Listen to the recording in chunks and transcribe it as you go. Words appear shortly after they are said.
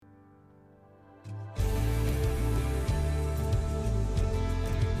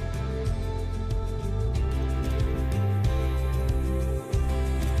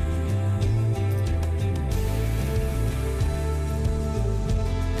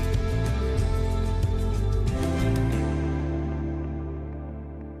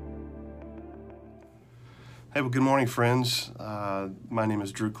Hey, well, good morning, friends. My name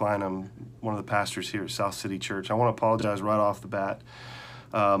is Drew Klein. I'm one of the pastors here at South City Church. I want to apologize right off the bat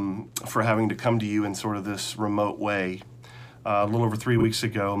for having to come to you in sort of this remote way. A little over 3 weeks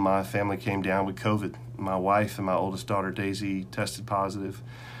ago, my family came down with COVID. My wife and my oldest daughter, Daisy, tested positive.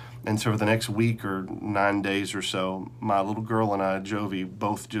 And so for the next week or 9 days or so, my little girl and I, Jovi,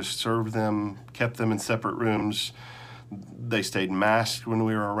 both just served them, kept them in separate rooms. They stayed masked when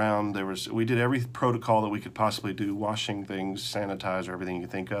we were around. We did every protocol that we could possibly do, washing things, sanitizer, everything you can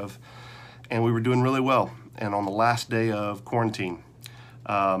think of. And we were doing really well. And on the last day of quarantine,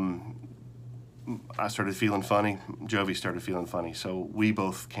 I started feeling funny. Jovi started feeling funny. So we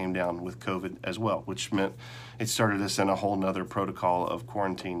both came down with COVID as well, which meant it started us in a whole nother protocol of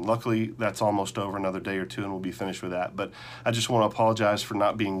quarantine. Luckily, that's almost over, another day or two, and we'll be finished with that. But I just want to apologize for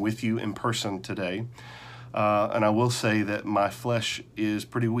not being with you in person today. And I will say that my flesh is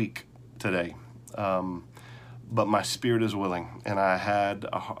pretty weak today, but my spirit is willing. And I had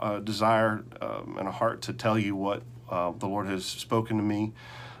a desire and a heart to tell you what the Lord has spoken to me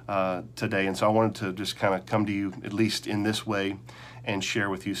today. And so I wanted to just kind of come to you, at least in this way, and share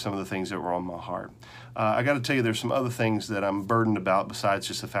with you some of the things that were on my heart. I got to tell you, there's some other things that I'm burdened about besides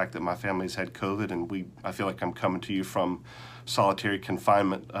just the fact that my family's had COVID, and I feel like I'm coming to you from solitary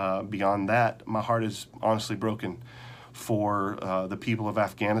confinement. Beyond that, my heart is honestly broken for the people of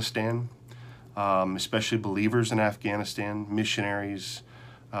Afghanistan, especially believers in Afghanistan, missionaries.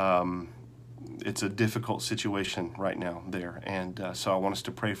 It's a difficult situation right now there, and so I want us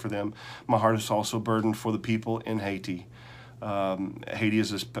to pray for them. My heart is also burdened for the people in Haiti. Haiti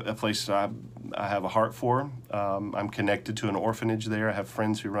is a place that I have a heart for. I'm connected to an orphanage there. I have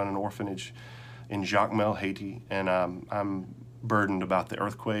friends who run an orphanage in Jacmel, Haiti, and I'm burdened about the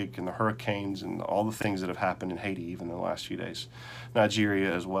earthquake and the hurricanes and all the things that have happened in Haiti even in the last few days.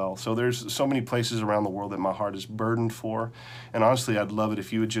 Nigeria as well. So there's so many places around the world that my heart is burdened for, and honestly, I'd love it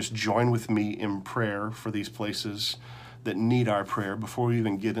if you would just join with me in prayer for these places that need our prayer before we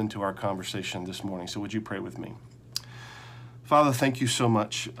even get into our conversation this morning. So would you pray with me? Father, thank you so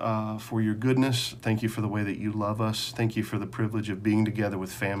much for your goodness. Thank you for the way that you love us. Thank you for the privilege of being together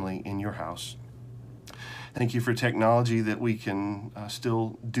with family in your house. Thank you for technology that we can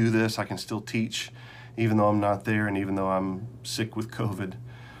still do this. I can still teach even though I'm not there and even though I'm sick with COVID.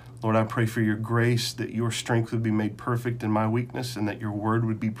 Lord, I pray for your grace, that your strength would be made perfect in my weakness, and that your word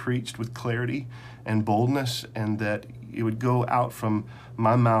would be preached with clarity and boldness, and that it would go out from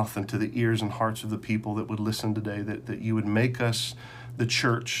my mouth into the ears and hearts of the people that would listen today, that you would make us the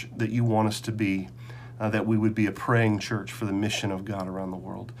church that you want us to be, that we would be a praying church for the mission of God around the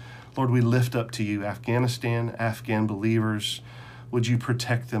world. Lord, we lift up to you Afghanistan, Afghan believers. Would you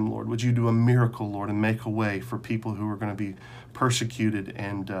protect them, Lord? Would you do a miracle, Lord, and make a way for people who are going to be persecuted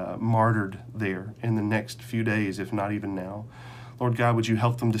and martyred there in the next few days, if not even now? Lord God, would you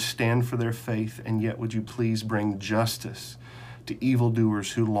help them to stand for their faith, and yet would you please bring justice to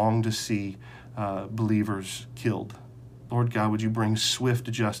evildoers who long to see believers killed? Lord God, would you bring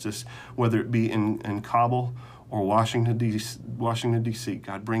swift justice, whether it be in Kabul or Washington, D.C.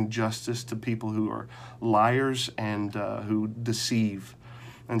 God, bring justice to people who are liars and who deceive.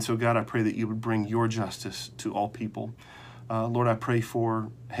 And so, God, I pray that you would bring your justice to all people. Lord, I pray for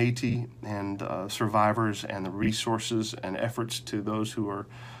Haiti and survivors and the resources and efforts to those who are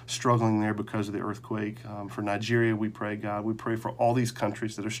struggling there because of the earthquake. For Nigeria, we pray, God. We pray for all these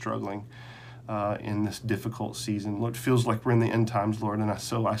countries that are struggling in this difficult season. Lord, it feels like we're in the end times, Lord, and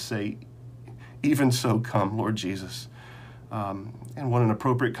so I say, even so, come, Lord Jesus. And what an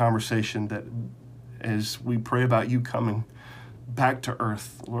appropriate conversation that as we pray about you coming back to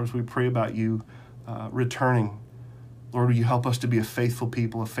earth, Lord, as we pray about you returning, Lord, will you help us to be a faithful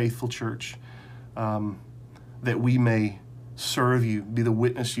people, a faithful church, that we may serve you, be the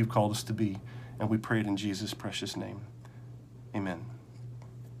witness you've called us to be. And we pray it in Jesus' precious name. Amen.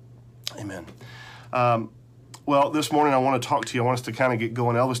 Amen. Well, this morning I want to talk to you. I want us to kind of get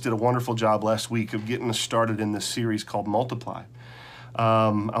going. Elvis did a wonderful job last week of getting us started in this series called Multiply. I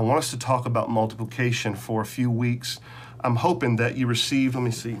want us to talk about multiplication for a few weeks. I'm hoping that you received,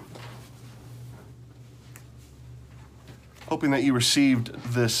 hoping that you received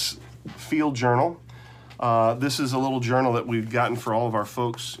this field journal. This is a little journal that we've gotten for all of our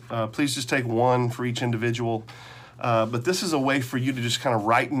folks. Please just take one for each individual. But this is a way for you to just kind of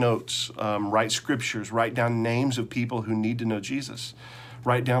write notes, write scriptures, write down names of people who need to know Jesus,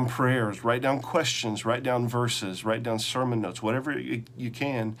 write down prayers, write down questions, write down verses, write down sermon notes, whatever you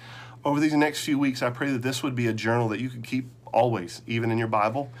can. Over these next few weeks, I pray that this would be a journal that you could keep always, even in your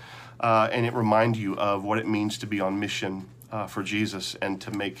Bible, and it remind you of what it means to be on mission for Jesus and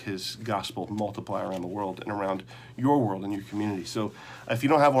to make his gospel multiply around the world and around your world and your community. So if you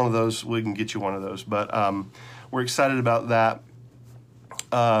don't have one of those, we can get you one of those. But we're excited about that.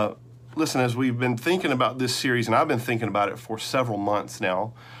 Listen, as we've been thinking about this series, and I've been thinking about it for several months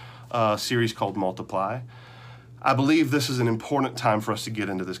now, a series called Multiply, I believe this is an important time for us to get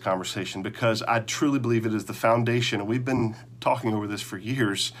into this conversation because I truly believe it is the foundation. And we've been talking over this for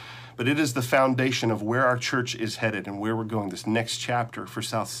years, but it is the foundation of where our church is headed and where we're going, this next chapter for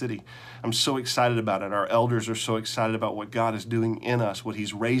South City. I'm so excited about it. Our elders are so excited about what God is doing in us, what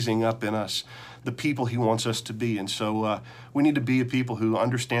he's raising up in us, the people he wants us to be. And so we need to be a people who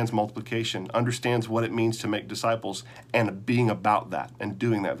understands multiplication, understands what it means to make disciples, and being about that and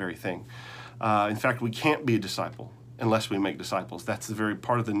doing that very thing. In fact, we can't be a disciple unless we make disciples. That's the very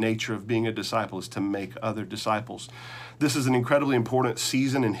part of the nature of being a disciple, is to make other disciples. This is an incredibly important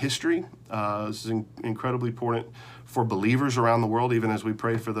season in history. This is incredibly important for believers around the world, even as we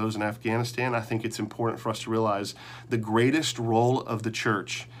pray for those in Afghanistan. I think it's important for us to realize the greatest role of the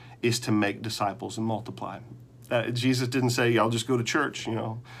church is to make disciples and multiply. Jesus didn't say, I'll just go to church,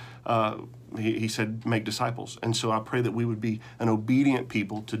 He said, make disciples. And so I pray that we would be an obedient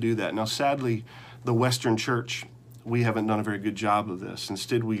people to do that. Now, sadly, the Western church, we haven't done a very good job of this.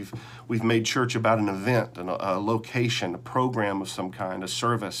 Instead, we've made church about an event, a location, a program of some kind, a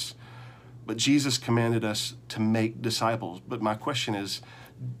service. But Jesus commanded us to make disciples. But my question is,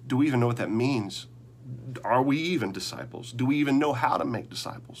 do we even know what that means? Are we even disciples? Do we even know how to make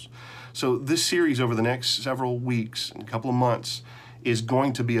disciples? So this series over the next several weeks and a couple of months is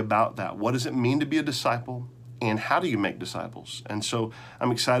going to be about that. What does it mean to be a disciple, and how do you make disciples? And so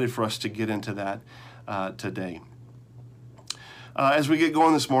I'm excited for us to get into that today. As we get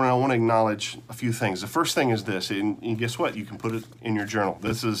going this morning, I want to acknowledge a few things. The first thing is this, and guess what? You can put it in your journal.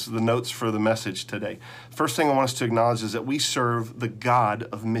 This is the notes for the message today. First thing I want us to acknowledge is that we serve the God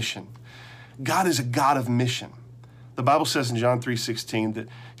of mission. God is a God of mission. The Bible says in John 3:16 that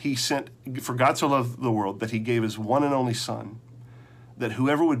he sent, for God so loved the world that he gave his one and only Son, that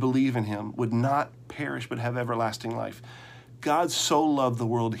whoever would believe in him would not perish but have everlasting life. God so loved the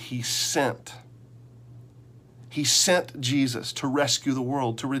world, he sent Jesus to rescue the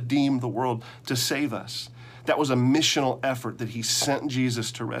world, to redeem the world, to save us. That was a missional effort that he sent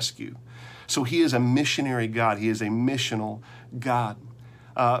Jesus to rescue. So he is a missionary God. He is a missional God.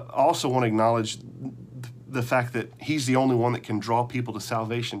 I also want to acknowledge the fact that he's the only one that can draw people to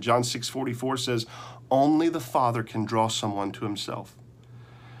salvation. John 6:44 says, only the Father can draw someone to himself.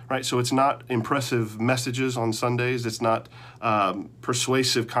 Right? So it's not impressive messages on Sundays. It's not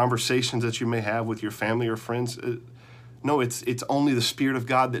persuasive conversations that you may have with your family or friends. No, it's only the Spirit of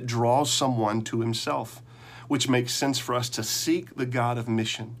God that draws someone to himself, which makes sense for us to seek the God of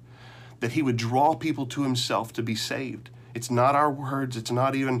mission, that he would draw people to himself to be saved. It's not our words. It's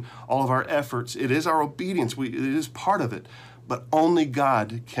not even all of our efforts. It is our obedience. It is part of it. But only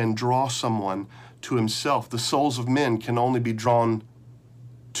God can draw someone to himself. The souls of men can only be drawn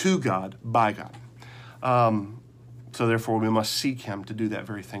to God by God. So therefore, we must seek him to do that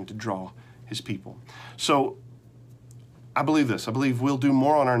very thing, to draw his people. So I believe this. I believe we'll do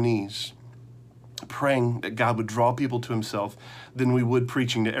more on our knees, praying that God would draw people to himself, than we would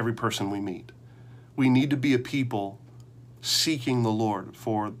preaching to every person we meet. We need to be a people seeking the Lord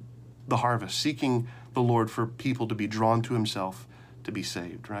for the harvest, seeking the Lord for people to be drawn to himself, to be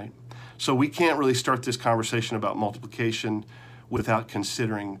saved, right? So we can't really start this conversation about multiplication without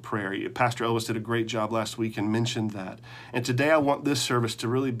considering prayer. Pastor Elvis did a great job last week and mentioned that. And today I want this service to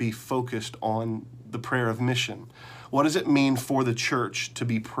really be focused on the prayer of mission. What does it mean for the church to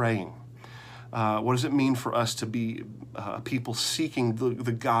be praying? What does it mean for us to be people seeking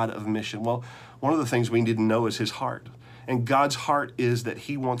the God of mission? Well, one of the things we need to know is his heart. And God's heart is that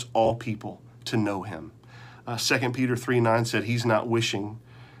he wants all people to know him. 2 Peter 3:9 said he's not wishing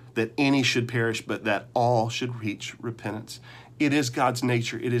that any should perish, but that all should reach repentance. It is God's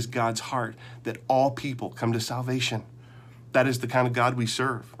nature, it is God's heart that all people come to salvation. That is the kind of God we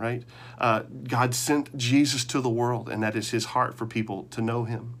serve, right? God sent Jesus to the world, and that is his heart for people to know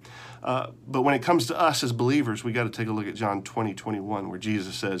him. But when it comes to us as believers, we got to take a look at John 20:21, where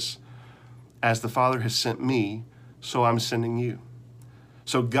Jesus says, as the Father has sent me, so I'm sending you.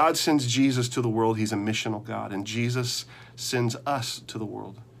 So God sends Jesus to the world. He's a missional God. And Jesus sends us to the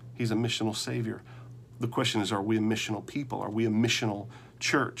world. He's a missional Savior. The question is, are we a missional people? Are we a missional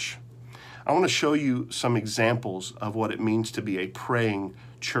church? I want to show you some examples of what it means to be a praying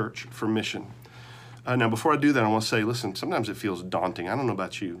church for mission. Now, before I do that, I want to say, listen, sometimes it feels daunting. I don't know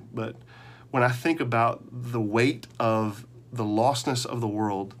about you, but when I think about the weight of the lostness of the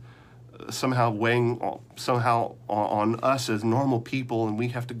world, somehow on us as normal people, and we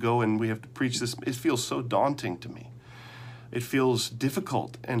have to go and we have to preach this. It feels so daunting to me. It feels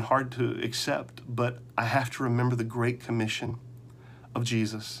difficult and hard to accept, but I have to remember the Great Commission of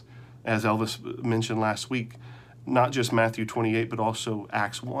Jesus, as Elvis mentioned last week, not just Matthew 28, but also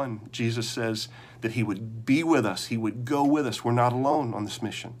Acts 1. Jesus says that he would be with us. He would go with us. We're not alone on this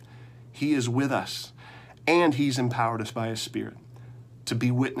mission. He is with us, and he's empowered us by his Spirit to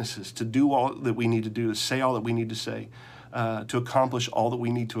be witnesses, to do all that we need to do, to say all that we need to say, to accomplish all that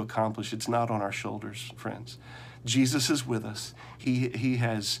we need to accomplish. It's not on our shoulders, friends. Jesus is with us. He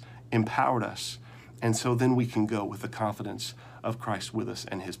has empowered us. And so then we can go with the confidence of Christ with us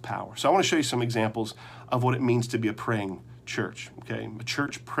and his power. So I want to show you some examples of what it means to be a praying church, okay? A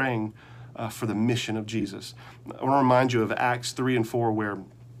church praying for the mission of Jesus. I want to remind you of Acts 3 and 4, where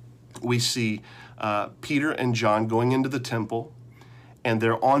we see Peter and John going into the temple, and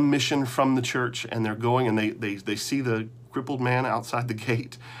they're on mission from the church, and they're going and they see the crippled man outside the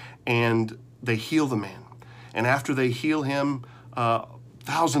gate, and they heal the man. And after they heal him,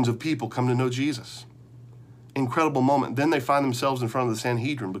 thousands of people come to know Jesus. Incredible moment. Then they find themselves in front of the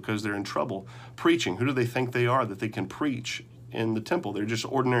Sanhedrin because they're in trouble preaching. Who do they think they are that they can preach in the temple? They're just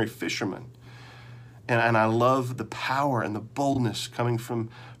ordinary fishermen. And I love the power and the boldness coming from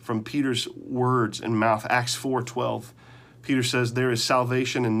Peter's words and mouth. Acts 4:12. Peter says, "There is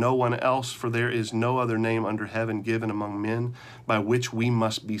salvation in no one else, for there is no other name under heaven given among men by which we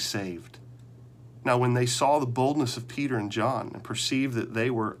must be saved." Now, when they saw the boldness of Peter and John and perceived that they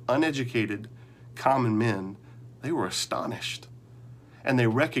were uneducated, common men, they were astonished. And they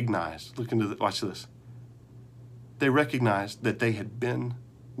recognized, watch this. They recognized that they had been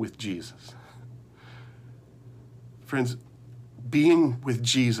with Jesus. Friends, being with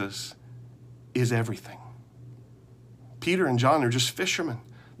Jesus is everything. Peter and John are just fishermen.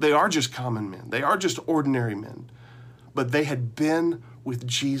 They are just common men. They are just ordinary men. But they had been with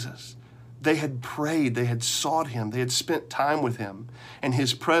Jesus. They had prayed. They had sought him. They had spent time with him. And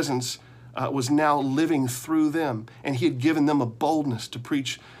his presence was now living through them. And he had given them a boldness to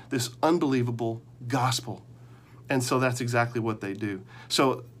preach this unbelievable gospel. And so that's exactly what they do.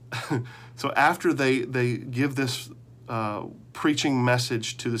 So after they give this preaching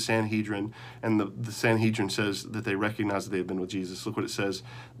message to the Sanhedrin, and the Sanhedrin says that they recognize that they have been with Jesus. Look what it says.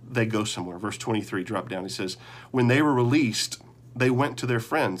 They go somewhere. Verse 23, drop down. He says, "When they were released, they went to their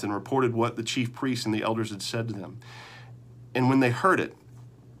friends and reported what the chief priests and the elders had said to them. And when they heard it,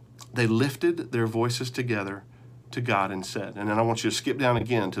 they lifted their voices together to God and said," and then I want you to skip down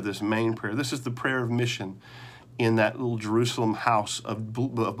again to this main prayer. This is the prayer of mission in that little Jerusalem house of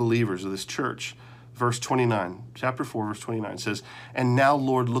believers of this church. Verse 29, chapter 4, verse 29 says, "And now,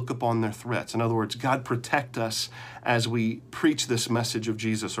 Lord, look upon their threats." In other words, God, protect us as we preach this message of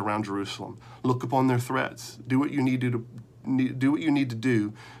Jesus around Jerusalem. Look upon their threats. Do what you need to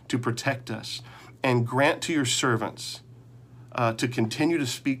do to protect us, and grant to your servants to continue to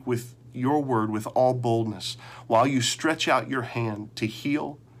speak with your word with all boldness, while you stretch out your hand to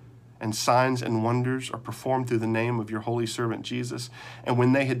heal, and signs and wonders are performed through the name of your holy servant Jesus. And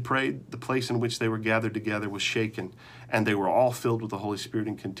when they had prayed, the place in which they were gathered together was shaken, and they were all filled with the Holy Spirit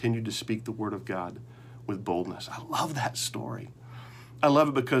and continued to speak the word of God with boldness. I love that story. I love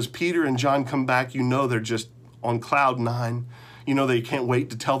it because Peter and John come back. You know, they're just on cloud nine. You know, they can't wait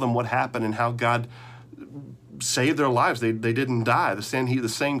to tell them what happened and how God saved their lives. They didn't die. The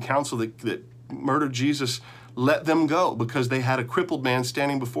same council that murdered Jesus let them go because they had a crippled man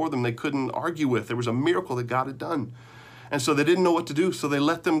standing before them they couldn't argue with. There was a miracle that God had done. And so they didn't know what to do, so they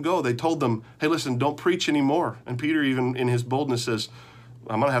let them go. They told them, "Hey, listen, don't preach anymore." And Peter, even in his boldness, says,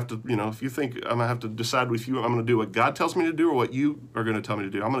 "I'm going to have to, if you think I'm going to have to decide with you, I'm going to do what God tells me to do or what you are going to tell me to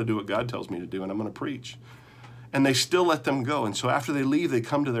do. I'm going to do what God tells me to do, and I'm going to preach." And they still let them go. And so after they leave, they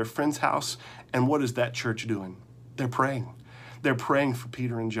come to their friend's house. And what is that church doing? They're praying. They're praying for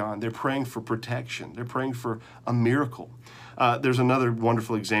Peter and John. They're praying for protection. They're praying for a miracle. There's another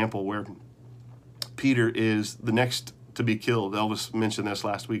wonderful example where Peter is the next to be killed. Elvis mentioned this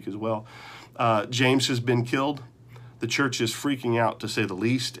last week as well. James has been killed. The church is freaking out, to say the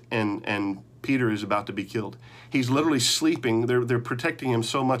least, and Peter is about to be killed. He's literally sleeping. They're protecting him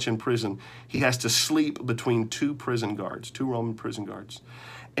so much in prison. He has to sleep between two Roman prison guards.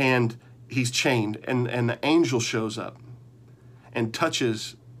 And he's chained, and the angel shows up and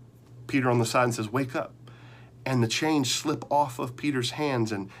touches Peter on the side and says, "Wake up." And the chains slip off of Peter's hands,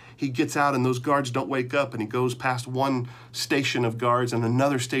 and he gets out, and those guards don't wake up, and he goes past one station of guards and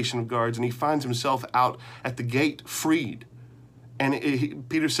another station of guards, and he finds himself out at the gate, freed. And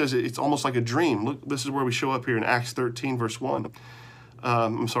Peter says it's almost like a dream. Look, this is where we show up here in Acts 13, verse 1.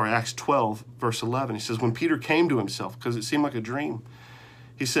 Acts 12, verse 11. He says, when Peter came to himself, because it seemed like a dream,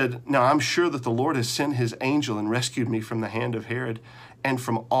 he said, now I'm sure that the Lord has sent his angel and rescued me from the hand of Herod and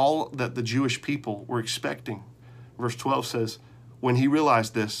from all that the Jewish people were expecting. Verse 12 says, when he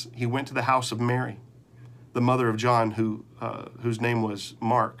realized this, he went to the house of Mary, the mother of John, whose name was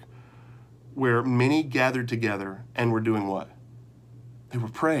Mark, where many gathered together and were doing what? They were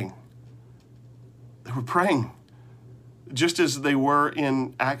praying. They were praying. Just as they were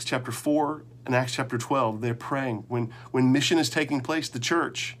in Acts chapter 4 and Acts chapter 12, they're praying. When mission is taking place, the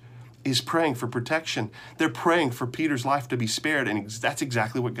church is praying for protection. They're praying for Peter's life to be spared, and that's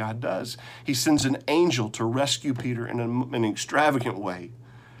exactly what God does. He sends an angel to rescue Peter in an extravagant way.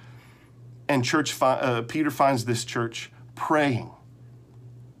 And Peter finds this church praying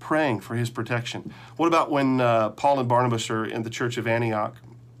for his protection. What about when Paul and Barnabas are in the church of Antioch,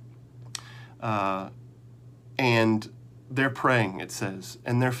 and they're praying, it says,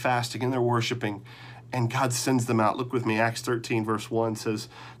 and they're fasting and they're worshiping, and God sends them out. Look with me, Acts 13, verse 1 says,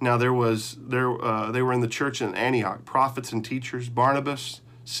 now they were in the church in Antioch, prophets and teachers, Barnabas,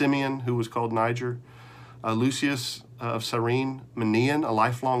 Simeon, who was called Niger, Lucius of Cyrene, Manaen, a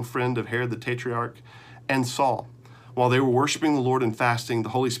lifelong friend of Herod the Tetrarch, and Saul. While they were worshiping the Lord and fasting, the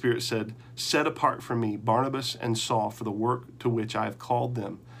Holy Spirit said, set apart from me Barnabas and Saul for the work to which I have called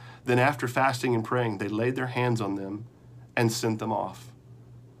them. Then after fasting and praying, they laid their hands on them and sent them off.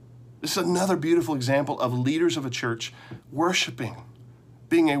 This is another beautiful example of leaders of a church worshiping,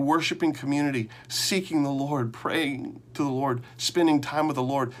 being a worshiping community, seeking the Lord, praying to the Lord, spending time with the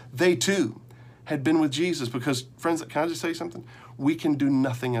Lord. They too had been with Jesus because, friends, can I just say something? We can do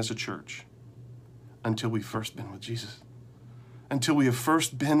nothing as a church until we've first been with Jesus. Until we have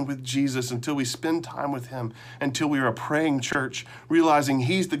first been with Jesus, until we spend time with him, until we are a praying church, realizing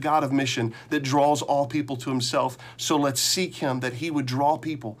he's the God of mission that draws all people to himself. So let's seek him that he would draw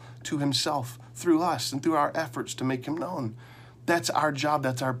people to himself through us and through our efforts to make him known. That's our job.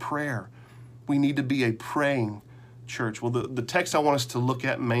 That's our prayer. We need to be a praying church. Well, the text I want us to look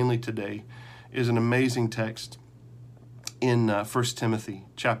at mainly today is an amazing text in 1 Timothy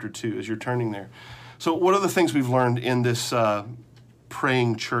chapter 2, as you're turning there. So what are the things we've learned in this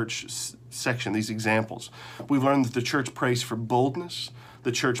praying church section, these examples? We've learned that the church prays for boldness.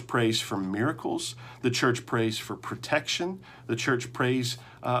 The church prays for miracles. The church prays for protection. The church prays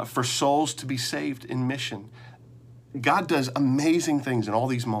for souls to be saved in mission. God does amazing things in all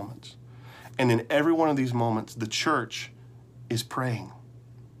these moments. And in every one of these moments, the church is praying.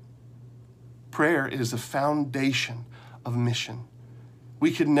 Prayer is the foundation of mission. We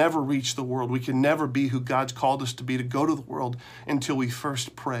can never reach the world. We can never be who God's called us to be, to go to the world, until we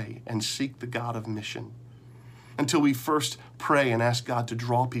first pray and seek the God of mission. Until we first pray and ask God to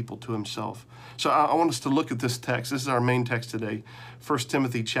draw people to himself. So I want us to look at this text. This is our main text today, 1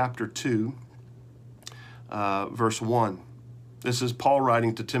 Timothy chapter 2, verse 1. This is Paul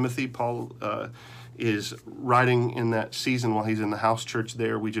writing to Timothy. Paul is writing in that season while he's in the house church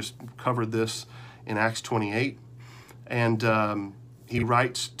there. We just covered this in Acts 28. And he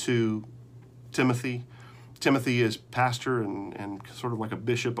writes to Timothy. Timothy is pastor and sort of like a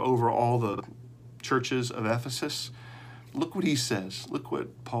bishop over all the churches of Ephesus. Look what he says. Look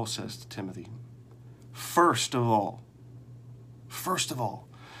what Paul says to Timothy. First of all,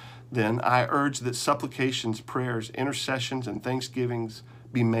 then I urge that supplications, prayers, intercessions, and thanksgivings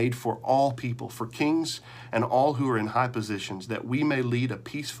be made for all people, for kings and all who are in high positions, that we may lead a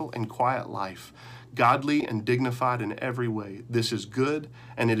peaceful and quiet life, godly and dignified in every way. This is good,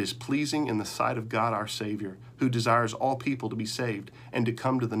 and it is pleasing in the sight of God our Savior, who desires all people to be saved and to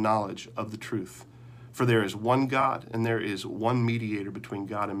come to the knowledge of the truth. For there is one God, and there is one mediator between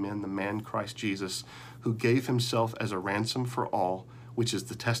God and men, the man Christ Jesus, who gave himself as a ransom for all, which is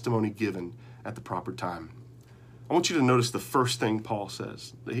the testimony given at the proper time. I want you to notice the first thing Paul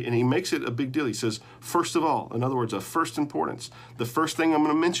says, and he makes it a big deal. He says, first of all, in other words, of first importance. The first thing I'm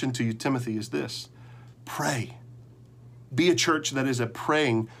going to mention to you, Timothy, is this. Pray. Be a church that is a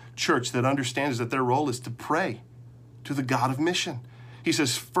praying church that understands that their role is to pray to the God of mission. He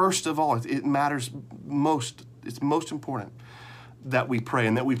says, first of all, it matters most, it's most important that we pray,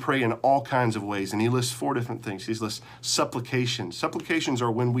 and that we pray in all kinds of ways. And he lists 4 different things. He lists supplications. Supplications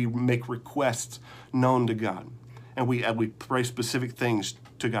are when we make requests known to God, and we pray specific things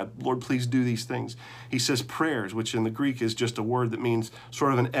to God. Lord, please do these things. He says prayers, which in the Greek is just a word that means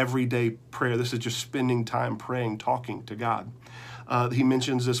sort of an everyday prayer. This is just spending time praying, talking to God. He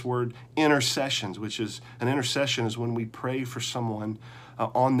mentions this word intercessions, which is an intercession is when we pray for someone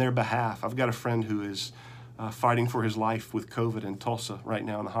on their behalf. I've got a friend who is fighting for his life with COVID in Tulsa right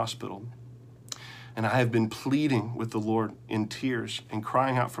now in the hospital. And I have been pleading with the Lord in tears and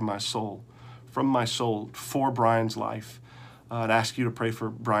crying out from my soul for Brian's life. I'd ask you to pray for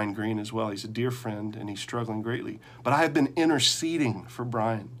Brian Green as well. He's a dear friend and he's struggling greatly. But I have been interceding for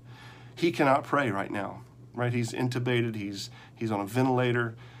Brian. He cannot pray right now, right? He's intubated. He's on a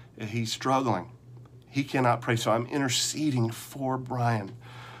ventilator. He's struggling. He cannot pray. So I'm interceding for Brian.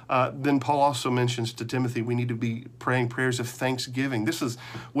 Then Paul also mentions to Timothy, we need to be praying prayers of thanksgiving. This is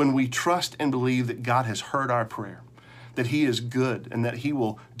when we trust and believe that God has heard our prayer, that he is good and that he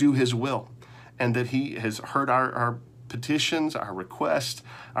will do his will, and that he has heard our petitions, our requests,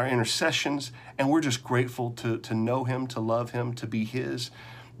 our intercessions, and we're just grateful to know him, to love him, to be his.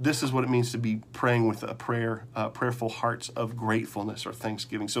 This is what it means to be praying with a prayerful hearts of gratefulness or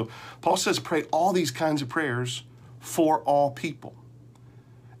thanksgiving. So Paul says, pray all these kinds of prayers for all people.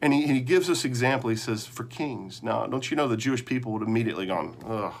 And he gives us example. He says, for kings. Now, don't you know the Jewish people would have immediately gone,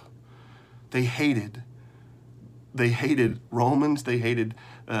 ugh. They hated Romans. They hated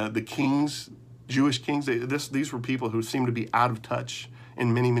the kings, Jewish kings. These were people who seemed to be out of touch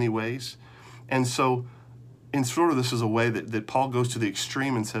in many, many ways. And so in sort of this is a way that Paul goes to the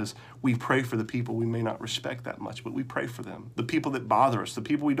extreme and says, we pray for the people we may not respect that much, but we pray for them. The people that bother us, the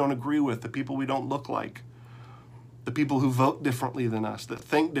people we don't agree with, the people we don't look like, the people who vote differently than us, that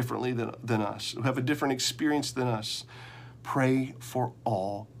think differently than us, who have a different experience than us. Pray for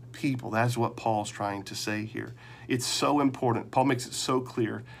all people. That's what Paul's trying to say here. It's so important. Paul makes it so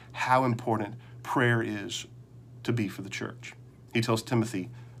clear how important prayer is to be for the church. He tells Timothy,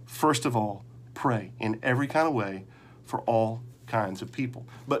 first of all, pray in every kind of way for all kinds of people.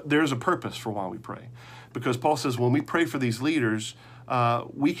 But there's a purpose for why we pray. Because Paul says when we pray for these leaders,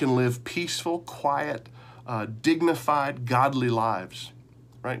 we can live peaceful, quiet, dignified, godly lives,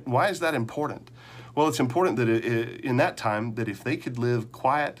 right? Why is that important? Well, it's important that in that time that if they could live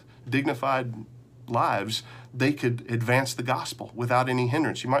quiet, dignified lives, they could advance the gospel without any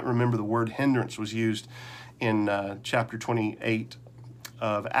hindrance. You might remember the word hindrance was used in chapter 28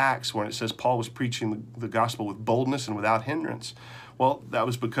 of Acts, when it says Paul was preaching the gospel with boldness and without hindrance. Well, that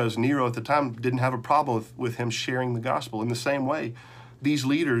was because Nero at the time didn't have a problem with him sharing the gospel. In the same way, these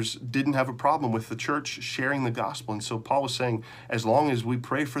leaders didn't have a problem with the church sharing the gospel. And so Paul was saying, as long as we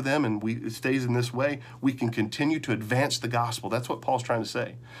pray for them and it stays in this way, we can continue to advance the gospel. That's what Paul's trying to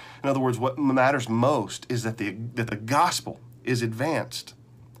say. In other words, what matters most is that the gospel is advanced.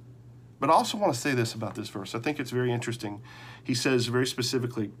 But I also want to say this about this verse. I think it's very interesting. He says very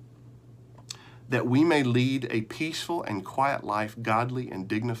specifically that we may lead a peaceful and quiet life, godly and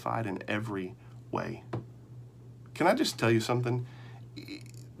dignified in every way. Can I just tell you something?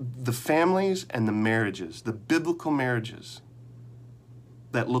 The families and the marriages, the biblical marriages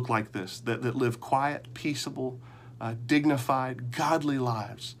that look like this, that live quiet, peaceable, dignified, godly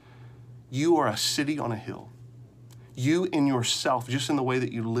lives, you are a city on a hill. You in yourself, just in the way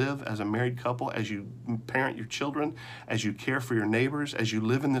that you live as a married couple, as you parent your children, as you care for your neighbors, as you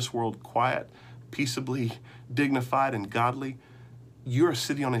live in this world quiet, peaceably, dignified, and godly, you're a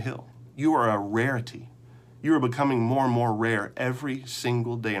city on a hill. You are a rarity. You are becoming more and more rare every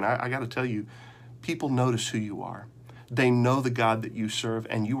single day. And I got to tell you, people notice who you are. They know the God that you serve,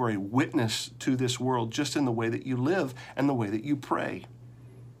 and you are a witness to this world just in the way that you live and the way that you pray.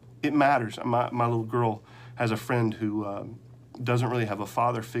 It matters. My little girl has a friend who doesn't really have a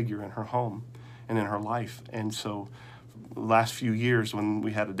father figure in her home and in her life. And so the last few years when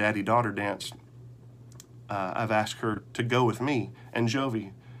we had a daddy-daughter dance, I've asked her to go with me and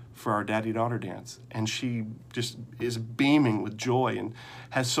Jovi for our daddy-daughter dance. And she just is beaming with joy and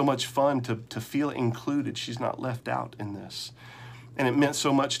has so much fun to feel included. She's not left out in this. And it meant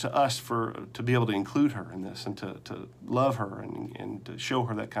so much to us to be able to include her in this and to love her and to show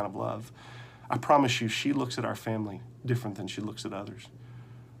her that kind of love. I promise you, she looks at our family different than she looks at others.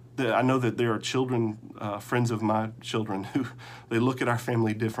 I know that there are children, friends of my children, who they look at our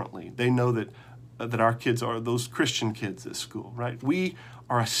family differently. They know that our kids are those Christian kids at school, right? We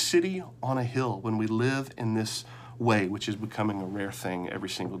are a city on a hill when we live in this way, which is becoming a rare thing every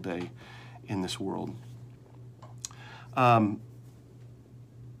single day in this world. So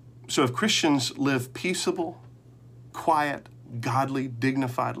if Christians live peaceable, quiet, godly,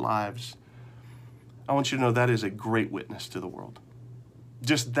 dignified lives, I want you to know that is a great witness to the world.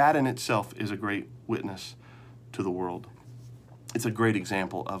 Just that in itself is a great witness to the world. It's a great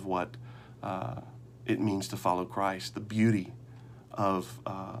example of what it means to follow Christ, the beauty of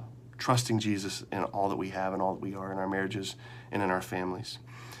trusting Jesus in all that we have and all that we are in our marriages and in our families.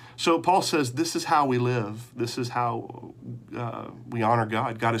 So Paul says this is how we live. This is how we honor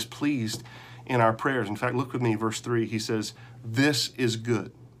God. God is pleased in our prayers. In fact, look with me, verse 3. He says, this is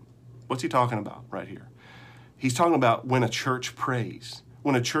good. What's he talking about right here? He's talking about when a church prays.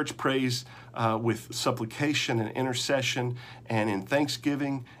 When a church prays with supplication and intercession and in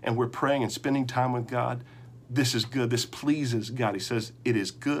thanksgiving, and we're praying and spending time with God, this is good. This pleases God. He says it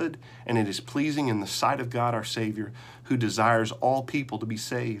is good and it is pleasing in the sight of God our Savior, who desires all people to be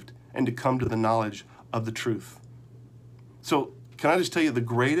saved and to come to the knowledge of the truth. So can I just tell you, the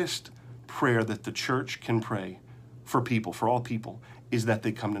greatest prayer that the church can pray for people, for all people, is that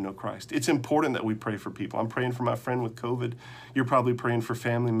they come to know Christ. It's important that we pray for people. I'm praying for my friend with COVID. You're probably praying for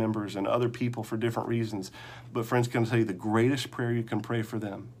family members and other people for different reasons. But friends, can I tell you, the greatest prayer you can pray for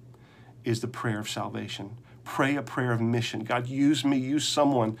them is the prayer of salvation. Pray a prayer of mission. God, use me, use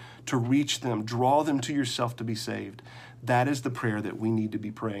someone to reach them, draw them to yourself to be saved. That is the prayer that we need to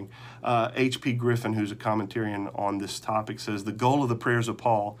be praying. H.P. Griffin, who's a commentarian on this topic, says the goal of the prayers of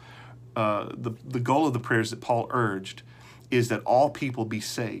Paul, the goal of the prayers that Paul urged, is that all people be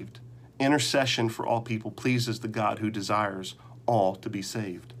saved. Intercession for all people pleases the God who desires all to be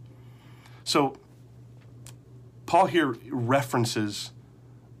saved. So Paul here references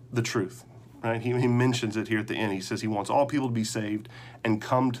the truth, right? He mentions it here at the end. He says he wants all people to be saved and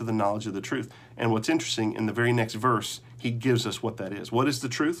come to the knowledge of the truth. And what's interesting, in the very next verse, he gives us what that is. What is the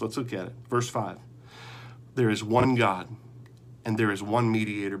truth? Let's look at it. Verse 5. There is one God, and there is one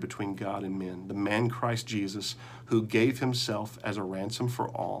mediator between God and men, the man Christ Jesus, who gave himself as a ransom for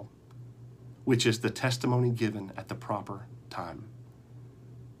all, which is the testimony given at the proper time.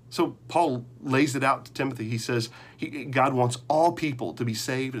 So Paul lays it out to Timothy. He says God wants all people to be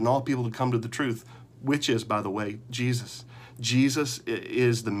saved and all people to come to the truth, which is, by the way, Jesus. Jesus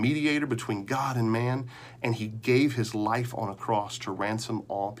is the mediator between God and man, and he gave his life on a cross to ransom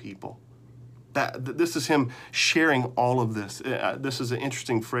all people. This is him sharing all of this. This is an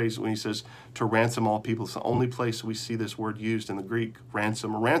interesting phrase when he says to ransom all people. It's the only place we see this word used in the Greek,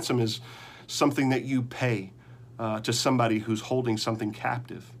 ransom. A ransom is something that you pay to somebody who's holding something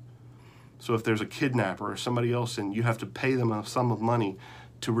captive. So if there's a kidnapper or somebody else and you have to pay them a sum of money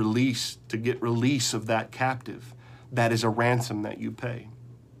to get release of that captive, that is a ransom that you pay.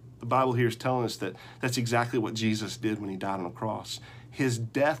 The Bible here is telling us that that's exactly what Jesus did when he died on the cross. His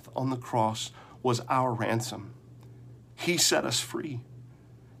death on the cross was our ransom. He set us free.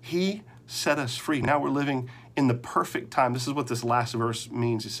 He set us free. Now we're living in the perfect time. This is what this last verse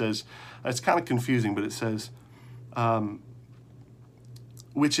means. It says, it's kind of confusing, but it says,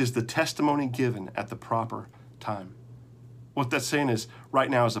 which is the testimony given at the proper time. What that's saying is, right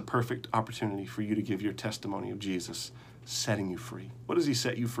now is a perfect opportunity for you to give your testimony of Jesus setting you free. What does he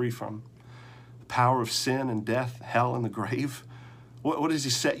set you free from? The power of sin and death, hell, and the grave? What does he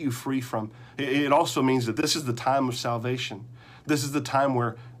set you free from? It also means that this is the time of salvation. This is the time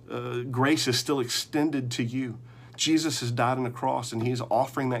where grace is still extended to you. Jesus has died on the cross, and he's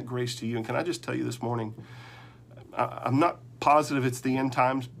offering that grace to you. And can I just tell you this morning, I'm not positive it's the end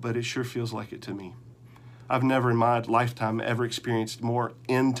times, but it sure feels like it to me. I've never in my lifetime ever experienced more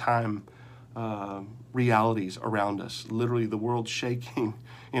end time realities around us. Literally the world shaking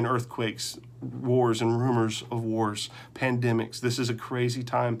in earthquakes, wars and rumors of wars, pandemics. This is a crazy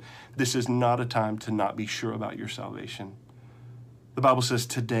time. This is not a time to not be sure about your salvation. The Bible says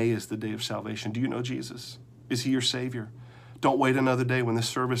today is the day of salvation. Do you know Jesus? Is he your Savior? Don't wait another day. When this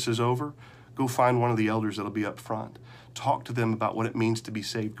service is over, go find one of the elders that'll be up front. Talk to them about what it means to be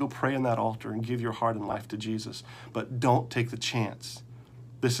saved. Go pray on that altar and give your heart and life to Jesus. But don't take the chance.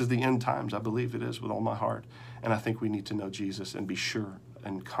 This is the end times. I believe it is with all my heart. And I think we need to know Jesus and be sure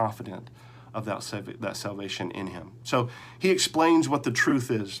and confident of that salvation in him. So he explains what the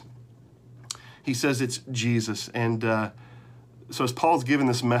truth is. He says it's Jesus. And so as Paul's given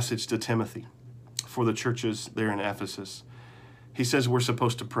this message to Timothy for the churches there in Ephesus, he says we're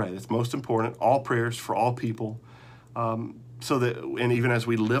supposed to pray. That's most important. All prayers for all people. So that, and even as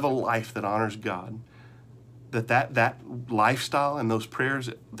we live a life that honors God, that lifestyle and those prayers,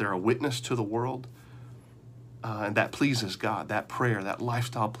 they're a witness to the world, and that pleases God. That prayer, that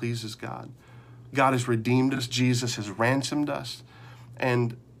lifestyle pleases God. God has redeemed us. Jesus has ransomed us,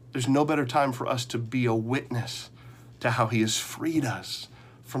 and there's no better time for us to be a witness to how he has freed us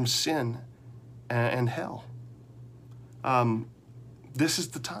from sin and hell. This is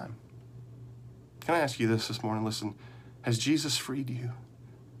the time. Can I ask you this morning? Listen, has Jesus freed you?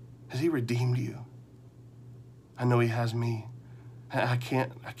 Has he redeemed you? I know he has me. I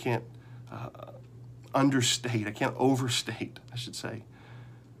can't understate, I can't overstate, I should say,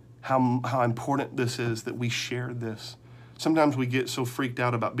 how important this is that we share this. Sometimes we get so freaked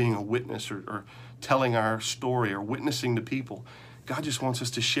out about being a witness or telling our story or witnessing to people. God just wants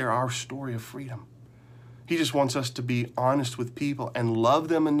us to share our story of freedom. He just wants us to be honest with people and love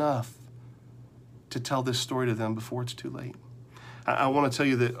them enough to tell this story to them before it's too late. I want to tell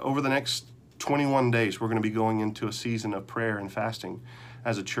you that over the next 21 days, we're going to be going into a season of prayer and fasting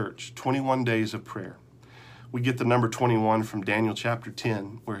as a church. 21 days of prayer. We get the number 21 from Daniel chapter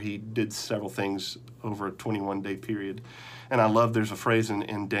 10, where he did several things over a 21-day period. And I love, there's a phrase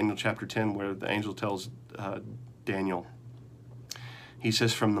in Daniel chapter 10 where the angel tells Daniel, he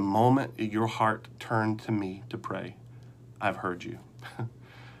says, from the moment your heart turned to me to pray, I've heard you.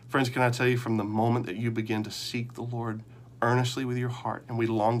 Friends, can I tell you, from the moment that you begin to seek the Lord earnestly with your heart, and we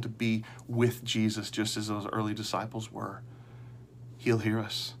long to be with Jesus just as those early disciples were, he'll hear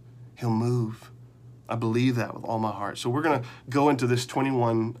us. He'll move. I believe that with all my heart. So we're going to go into this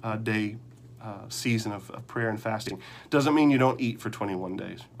 21-day season of prayer and fasting. Doesn't mean you don't eat for 21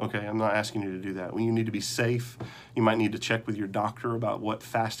 days, okay? I'm not asking you to do that. When you need to be safe, you might need to check with your doctor about what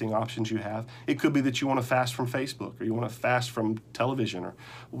fasting options you have. It could be that you want to fast from Facebook, or you want to fast from television, or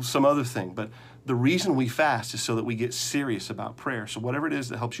some other thing. But the reason we fast is so that we get serious about prayer. So whatever it is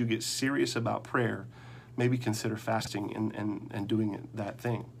that helps you get serious about prayer, maybe consider fasting and doing that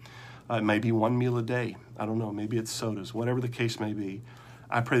thing. It may be one meal a day. I don't know. Maybe it's sodas. Whatever the case may be,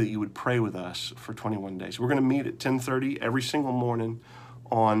 I pray that you would pray with us for 21 days. We're going to meet at 10:30 every single morning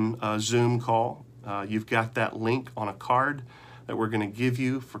on a Zoom call. You've got that link on a card that we're going to give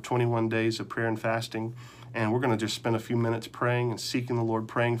you for 21 days of prayer and fasting. And we're going to just spend a few minutes praying and seeking the Lord,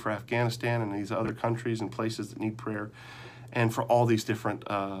 praying for Afghanistan and these other countries and places that need prayer, and for all these different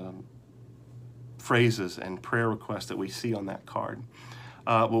phrases and prayer requests that we see on that card.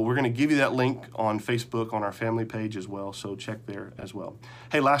 Well, we're going to give you that link on Facebook, on our family page as well, so check there as well.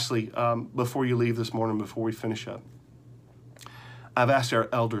 Hey, lastly, before you leave this morning, before we finish up, I've asked our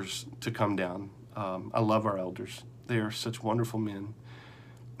elders to come down. I love our elders. They are such wonderful men.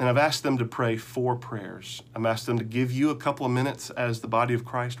 And I've asked them to pray 4 prayers. I've asked them to give you a couple of minutes as the body of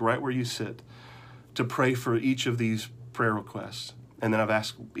Christ, right where you sit, to pray for each of these prayer requests. And then I've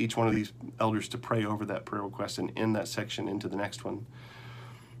asked each one of these elders to pray over that prayer request and end that section into the next one.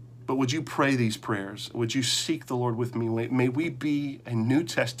 But would you pray these prayers? Would you seek the Lord with me? May we be a New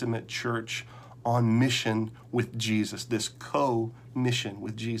Testament church on mission with Jesus, this co-mission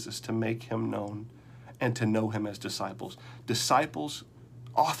with Jesus, to make him known and to know him as disciples. Disciples,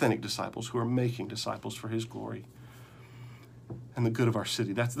 authentic disciples who are making disciples for his glory and the good of our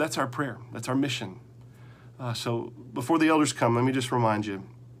city. That's our prayer. That's our mission. So before the elders come, let me just remind you,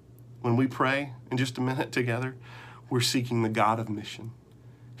 when we pray in just a minute together, we're seeking the God of mission.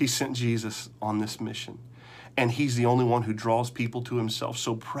 He sent Jesus on this mission, and he's the only one who draws people to himself.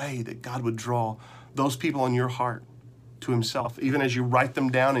 So pray that God would draw those people in your heart to himself, even as you write them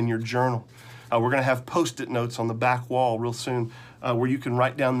down in your journal. We're going to have Post-it notes on the back wall real soon where you can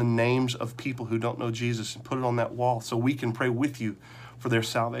write down the names of people who don't know Jesus and put it on that wall so we can pray with you for their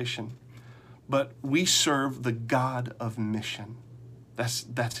salvation. But we serve the God of mission. That's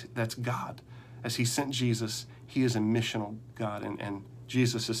God. As he sent Jesus, he is a missional God, and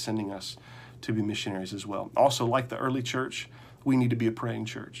Jesus is sending us to be missionaries as well. Also, like the early church, we need to be a praying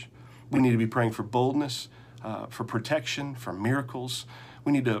church. We need to be praying for boldness, for protection, for miracles.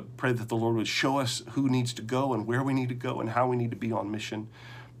 We need to pray that the Lord would show us who needs to go and where we need to go and how we need to be on mission.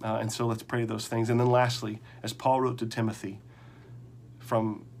 And so let's pray those things. And then lastly, as Paul wrote to Timothy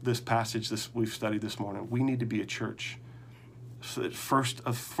from this passage we've studied this morning, we need to be a church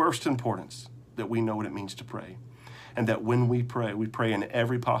of first importance, that we know what it means to pray. And that when we pray in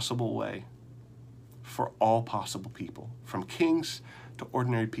every possible way for all possible people, from kings to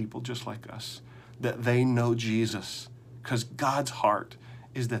ordinary people just like us, that they know Jesus, because God's heart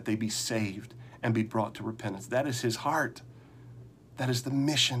is that they be saved and be brought to repentance. That is his heart. That is the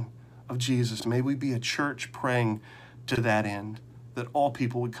mission of Jesus. May we be a church praying to that end, that all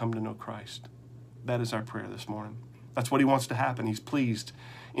people would come to know Christ. That is our prayer this morning. That's what he wants to happen. He's pleased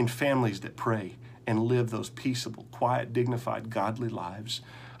in families that pray and live those peaceable, quiet, dignified, godly lives.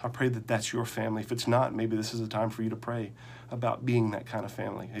 I pray that that's your family. If it's not, maybe this is a time for you to pray about being that kind of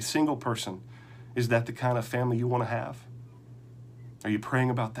family. A single person, is that the kind of family you want to have? Are you praying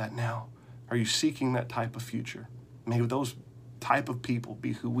about that now? Are you seeking that type of future? May those type of people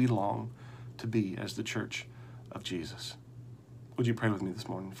be who we long to be as the church of Jesus. Would you pray with me this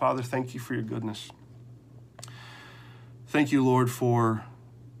morning? Father, thank you for your goodness. Thank you, Lord, for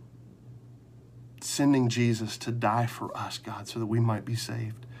sending Jesus to die for us, God, so that we might be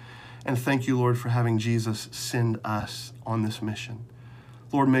saved. And thank you, Lord, for having Jesus send us on this mission.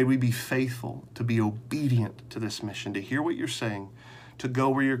 Lord, may we be faithful to be obedient to this mission, to hear what you're saying, to go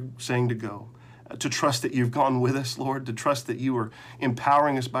where you're saying to go, to trust that you've gone with us, Lord, to trust that you are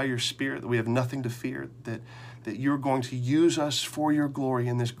empowering us by your Spirit, that we have nothing to fear, that you're going to use us for your glory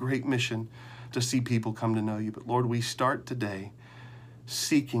in this great mission to see people come to know you. But Lord, we start today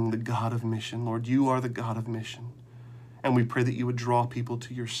seeking the God of mission. Lord, you are the God of mission. And we pray that you would draw people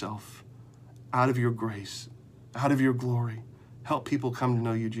to yourself out of your grace, out of your glory. Help people come to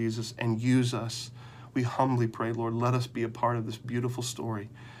know you, Jesus, and use us. We humbly pray, Lord, let us be a part of this beautiful story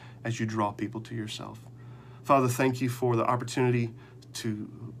as you draw people to yourself. Father, thank you for the opportunity to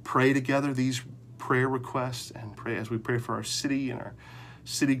pray together these prayer requests and pray as we pray for our city and our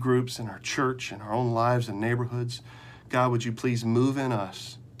city groups and our church and our own lives and neighborhoods. God, would you please move in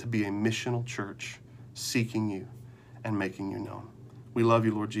us to be a missional church seeking you and making you known. We love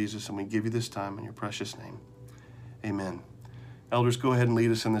you, Lord Jesus, and we give you this time in your precious name. Amen. Elders, go ahead and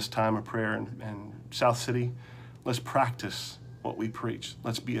lead us in this time of prayer. And South City, let's practice what we preach.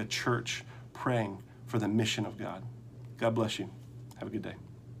 Let's be a church praying for the mission of God. God bless you. Have a good day.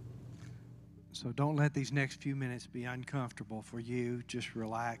 So don't let these next few minutes be uncomfortable for you. Just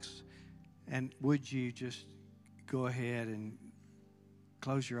relax. And would you just go ahead and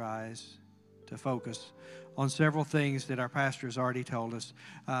close your eyes to focus on several things that our pastor has already told us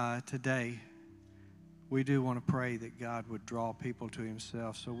today. We do want to pray that God would draw people to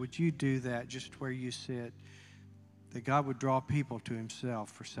himself. So would you do that just where you sit, that God would draw people to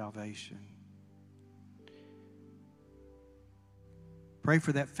himself for salvation? Pray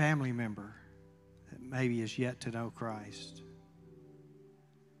for that family member that maybe is yet to know Christ,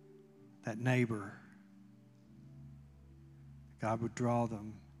 that neighbor. God would draw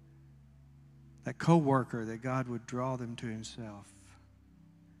them. That co-worker, that God would draw them to himself.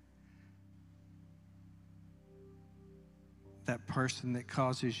 That person that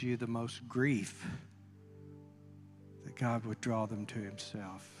causes you the most grief, that God would draw them to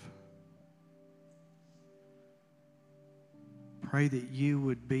himself. Pray that you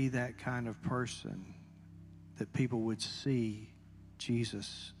would be that kind of person that people would see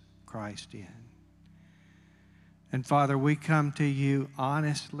Jesus Christ in. And Father, we come to you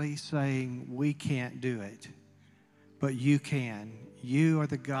honestly saying we can't do it, but you can. You are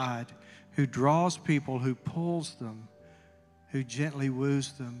the God who draws people, who pulls them, who gently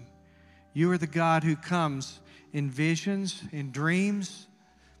woos them. You are the God who comes in visions, in dreams,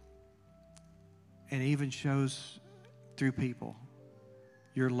 and even shows through people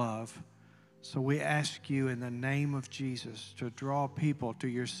your love. So we ask you in the name of Jesus to draw people to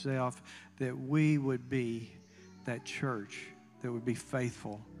yourself, that we would be that church that would be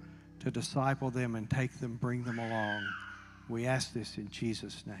faithful to disciple them and take them, bring them along. We ask this in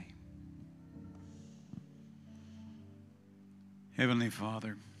Jesus' name. Heavenly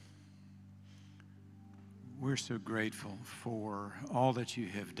Father, we're so grateful for all that you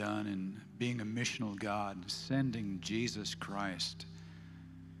have done in being a missional God, sending Jesus Christ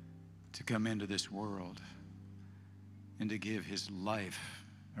to come into this world and to give his life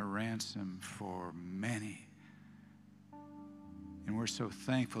a ransom for many. And we're so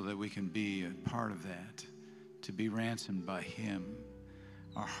thankful that we can be a part of that, to be ransomed by him.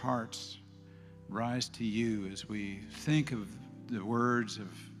 Our hearts rise to you as we think of the words of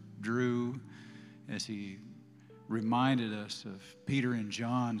Drew as he reminded us of Peter and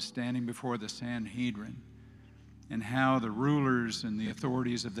John standing before the Sanhedrin, and how the rulers and the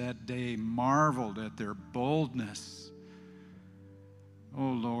authorities of that day marveled at their boldness.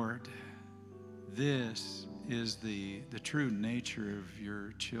 Oh Lord, this is the true nature of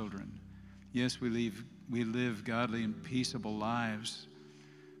your children. Yes, we live godly and peaceable lives,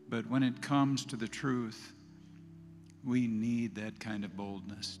 but when it comes to the truth, we need that kind of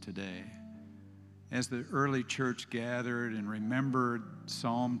boldness today. As the early church gathered and remembered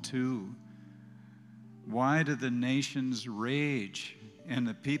Psalm 2, why do the nations rage and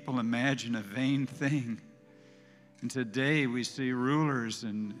the people imagine a vain thing? And today we see rulers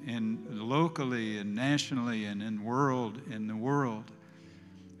and locally and nationally and in the world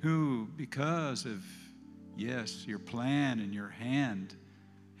who, because of, yes, your plan and your hand,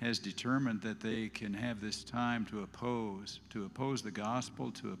 has determined that they can have this time to oppose the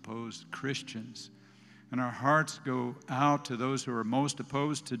gospel, to oppose Christians. And our hearts go out to those who are most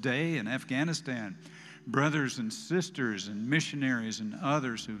opposed today in Afghanistan, brothers and sisters and missionaries and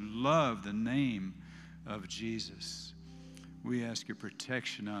others who love the name of Jesus. We ask your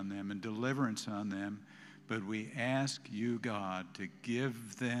protection on them and deliverance on them, but we ask you, God, to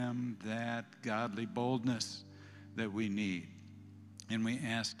give them that godly boldness that we need. And we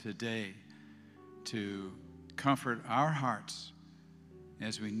ask today to comfort our hearts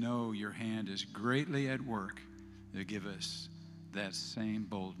as we know your hand is greatly at work to give us that same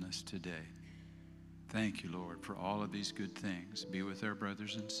boldness today. Thank you, Lord, for all of these good things. Be with our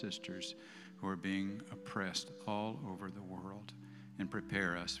brothers and sisters who are being oppressed all over the world, and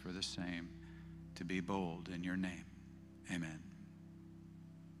prepare us for the same. to be bold in your name. Amen.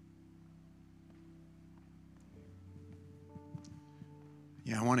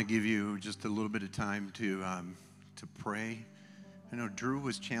 Yeah, I want to give you just a little bit of time to pray. I know Drew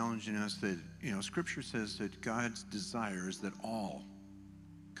was challenging us that, Scripture says that God's desire is that all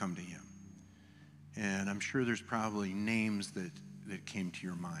come to him. And I'm sure there's probably names that came to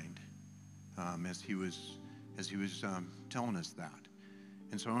your mind as he was telling us that.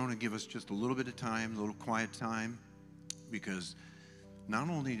 And so I want to give us just a little bit of time, a little quiet time, because not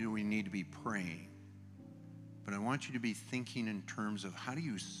only do we need to be praying, but I want you to be thinking in terms of how do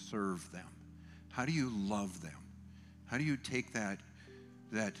you serve them? How do you love them? How do you take that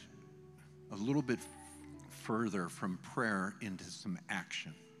a little bit further from prayer into some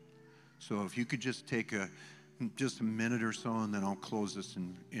action? So if you could just take just a minute or so, and then I'll close this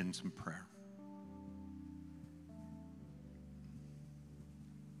in some prayer.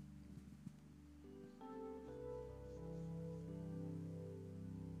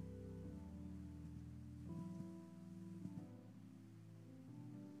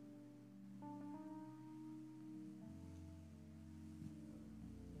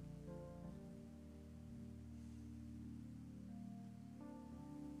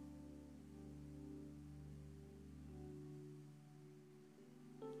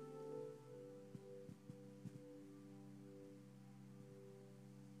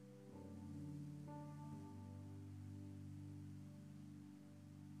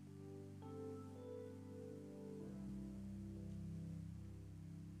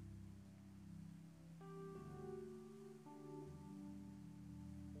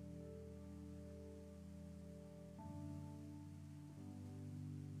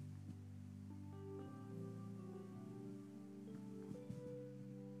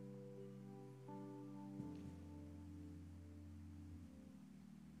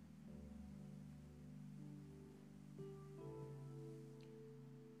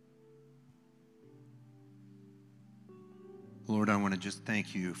 Lord, I want to just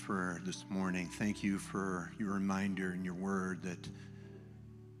thank you for this morning. Thank you for your reminder and your word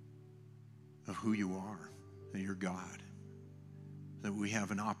of who you are, that you're God, that we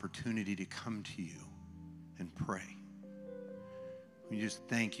have an opportunity to come to you and pray. We just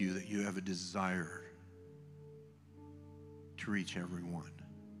thank you that you have a desire to reach everyone.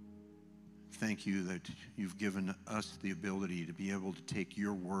 Thank you that you've given us the ability to be able to take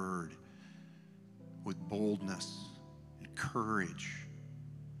your word with boldness, courage,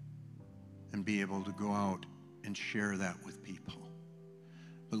 and be able to go out and share that with people.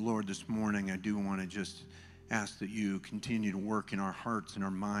 But Lord, this morning I do want to just ask that you continue to work in our hearts and our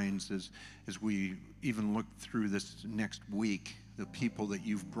minds as we even look through this next week, the people that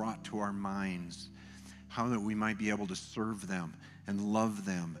you've brought to our minds, how that we might be able to serve them and love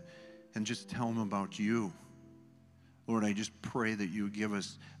them and just tell them about you. Lord, I just pray that you give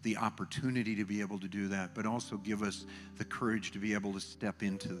us the opportunity to be able to do that, but also give us the courage to be able to step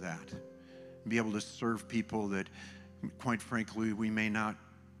into that, and be able to serve people that, quite frankly, we may not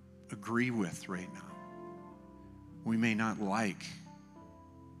agree with right now. We may not like.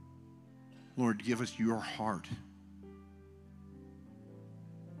 Lord, give us your heart.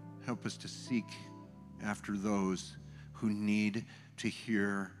 Help us to seek after those who need to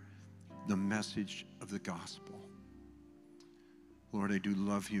hear the message of the gospel. Lord, I do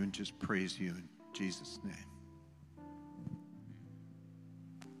love you and just praise you in Jesus' name.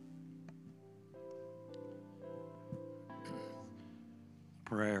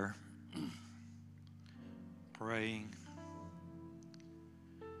 Prayer, praying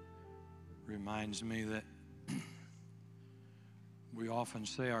reminds me that we often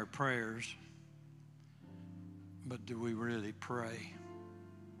say our prayers, but do we really pray?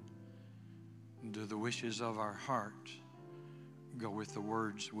 Do the wishes of our heart go with the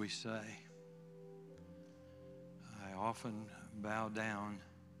words we say? I often bow down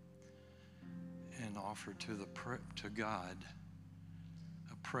and offer to God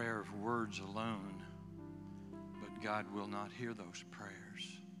a prayer of words alone, but God will not hear those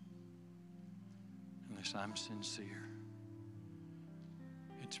prayers unless I'm sincere.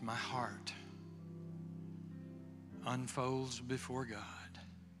 It's my heart unfolds before God,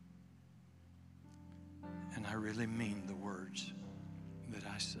 and I really mean the words that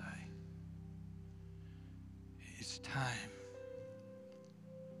I say. It's time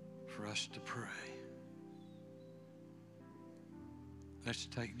for us to pray. Let's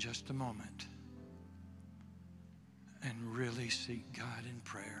take just a moment and really seek God in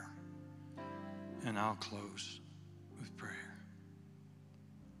prayer, and I'll close with prayer.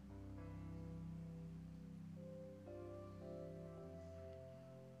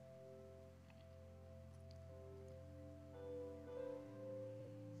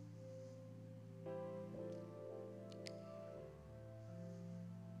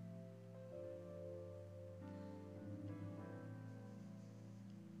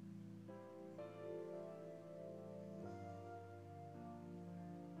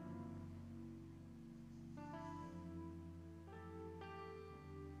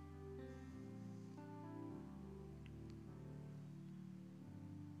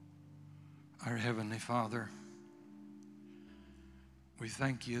 Our Heavenly Father, we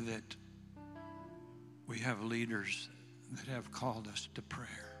thank you that we have leaders that have called us to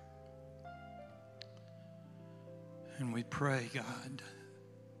prayer. And we pray, God,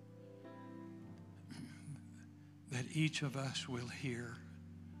 that each of us will hear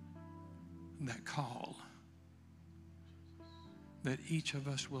that call, that each of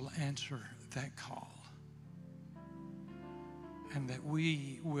us will answer that call, and that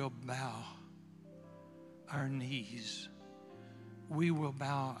we will bow our knees, we will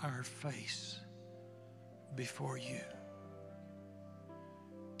bow our face before you.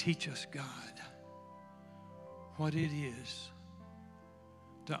 Teach us, God, what it is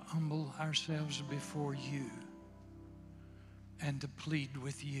to humble ourselves before you and to plead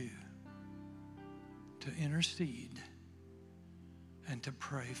with you, to intercede and to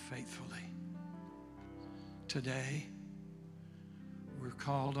pray faithfully. Today, we're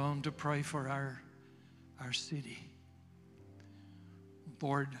called on to pray for our city.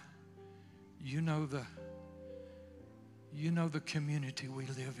 Lord, you know the community we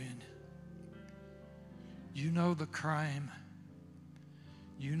live in. You know the crime.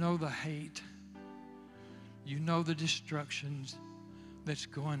 You know the hate. You know the destructions that's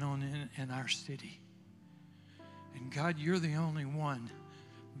going on in our city. And God, you're the only one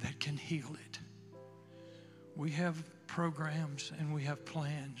that can heal it. We have programs and we have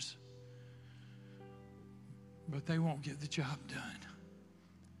plans, but they won't get the job done.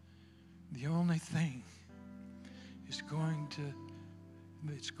 The only thing that's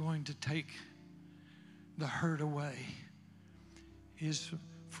going to take the hurt away is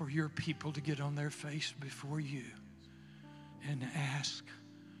for your people to get on their face before you and ask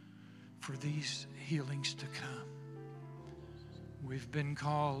for these healings to come. We've been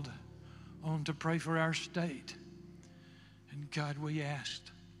called on to pray for our state. And God, we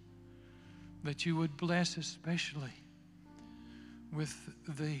asked that you would bless especially with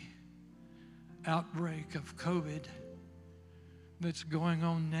the outbreak of COVID that's going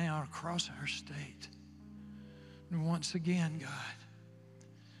on now across our state. And once again, God,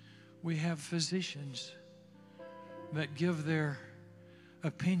 we have physicians that give their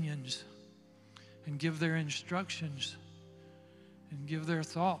opinions and give their instructions and give their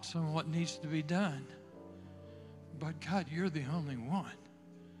thoughts on what needs to be done. But God, you're the only one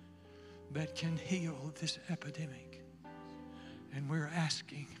that can heal this epidemic. And we're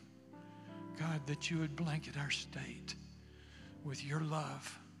asking, God, that you would blanket our state with your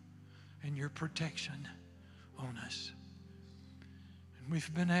love and your protection on us. And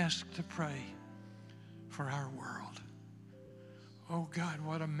we've been asked to pray for our world. Oh God,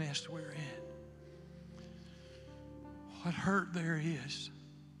 what a mess we're in. What hurt there is.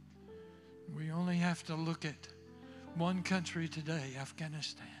 We only have to look at one country today,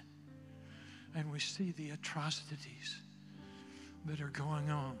 Afghanistan, and we see the atrocities that are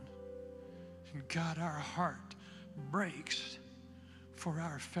going on. And God, our heart breaks for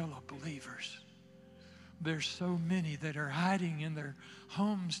our fellow believers. There's so many that are hiding in their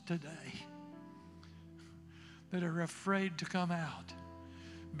homes today that are afraid to come out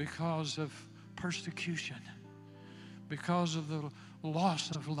because of persecution, because of the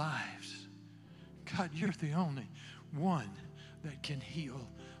loss of lives. God, you're the only one that can heal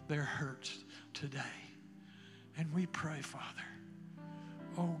their hurts today. And we pray, Father,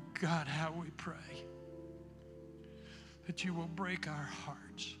 oh God, how we pray that you will break our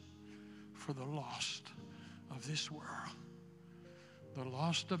hearts for the lost of this world, the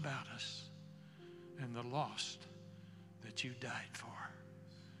lost about us, and the lost that you died for.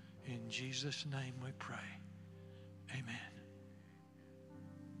 In Jesus' name we pray. Amen.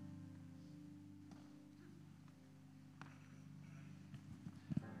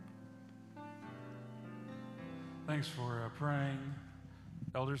 Thanks for praying.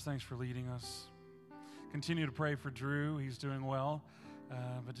 Elders, thanks for leading us. Continue to pray for Drew. He's doing well,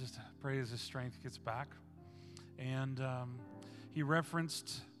 but just pray as his strength gets back. And he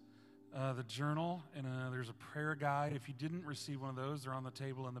referenced the journal, and there's a prayer guide. If you didn't receive one of those, they're on the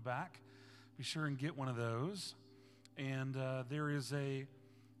table in the back. Be sure and get one of those. And there is a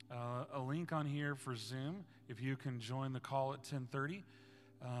link on here for Zoom. If you can join the call at 10:30,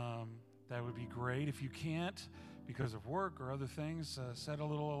 that would be great. If you can't, because of work or other things, set a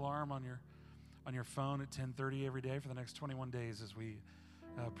little alarm on your phone at 10:30 every day for the next 21 days as we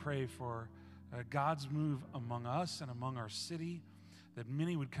pray for God's move among us and among our city, that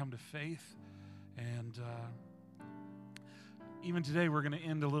many would come to faith. And even today, we're going to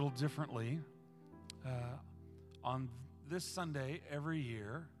end a little differently. On this Sunday, every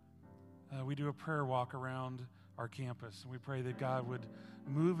year, we do a prayer walk around our campus, and we pray that God would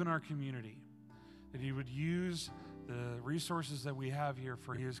move in our community. that he would use the resources that we have here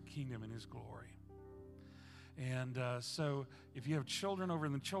for his kingdom and his glory. And so if you have children over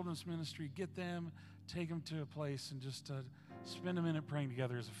in the children's ministry, get them, take them to a place, and just spend a minute praying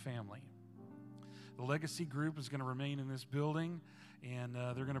together as a family. The legacy group is going to remain in this building, and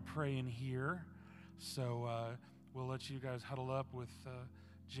they're going to pray in here. So we'll let you guys huddle up with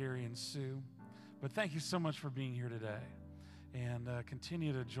Jerry and Sue. But thank you so much for being here today. And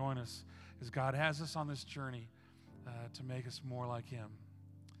continue to join us as God has us on this journey to make us more like him.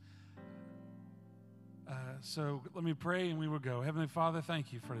 So let me pray and we will go. Heavenly Father,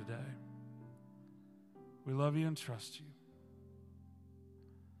 thank you for today. We love you and trust you.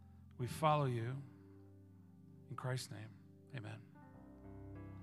 We follow you. In Christ's name, amen.